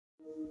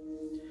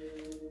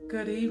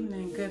Good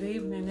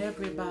evening,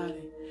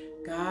 everybody.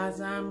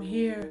 Guys, I'm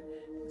here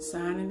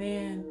signing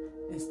in.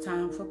 It's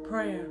time for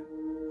prayer.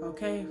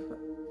 Okay,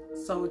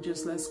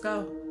 soldiers, let's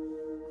go.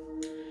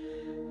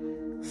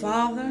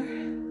 Father,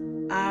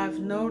 I've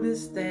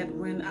noticed that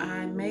when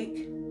I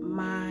make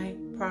my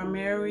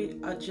primary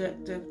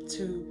objective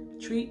to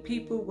treat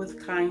people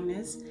with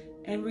kindness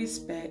and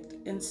respect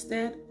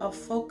instead of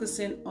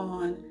focusing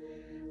on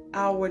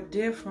our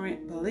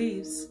different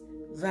beliefs,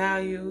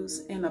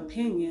 values, and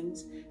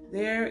opinions,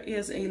 there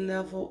is a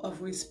level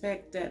of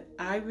respect that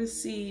I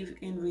receive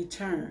in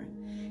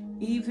return.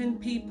 Even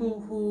people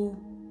who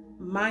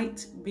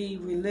might be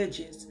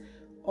religious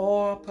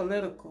or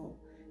political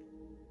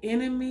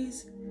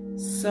enemies,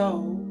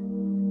 so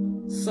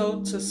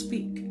to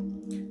speak,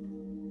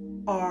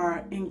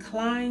 are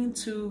inclined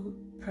to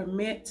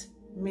permit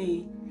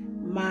me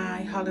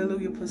my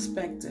hallelujah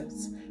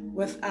perspectives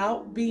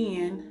without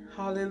being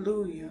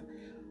hallelujah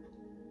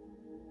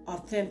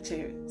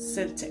authentic.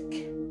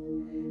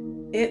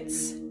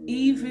 It's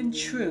even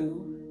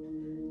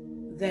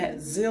true that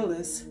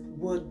zealous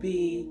would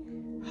be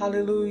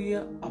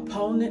hallelujah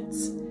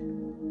opponents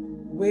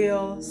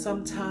will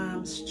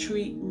sometimes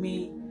treat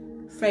me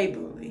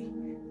favorably,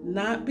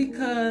 not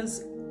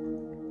because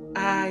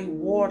I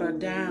water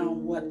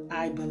down what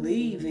I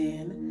believe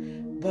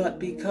in, but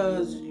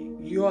because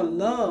your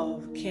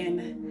love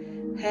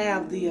can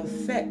have the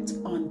effect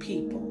on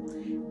people.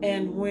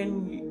 And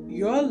when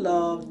your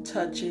love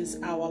touches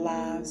our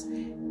lives,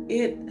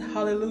 it,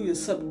 hallelujah,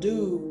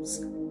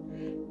 subdues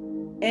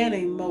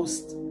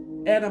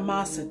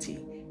animosity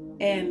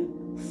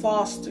and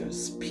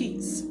fosters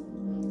peace.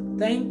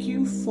 Thank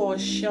you for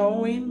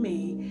showing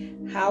me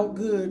how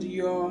good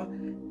your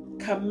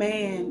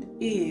command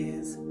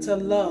is to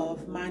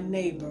love my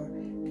neighbor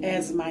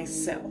as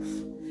myself.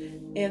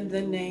 In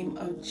the name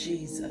of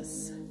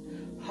Jesus.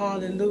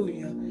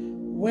 Hallelujah.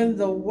 When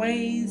the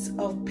ways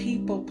of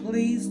people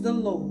please the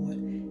Lord,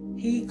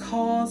 He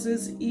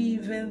causes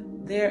even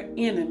their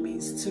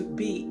enemies to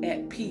be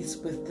at peace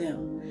with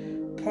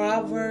them.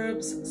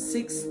 Proverbs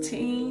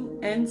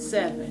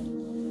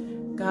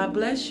 16:7. God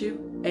bless you.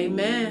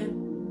 Amen.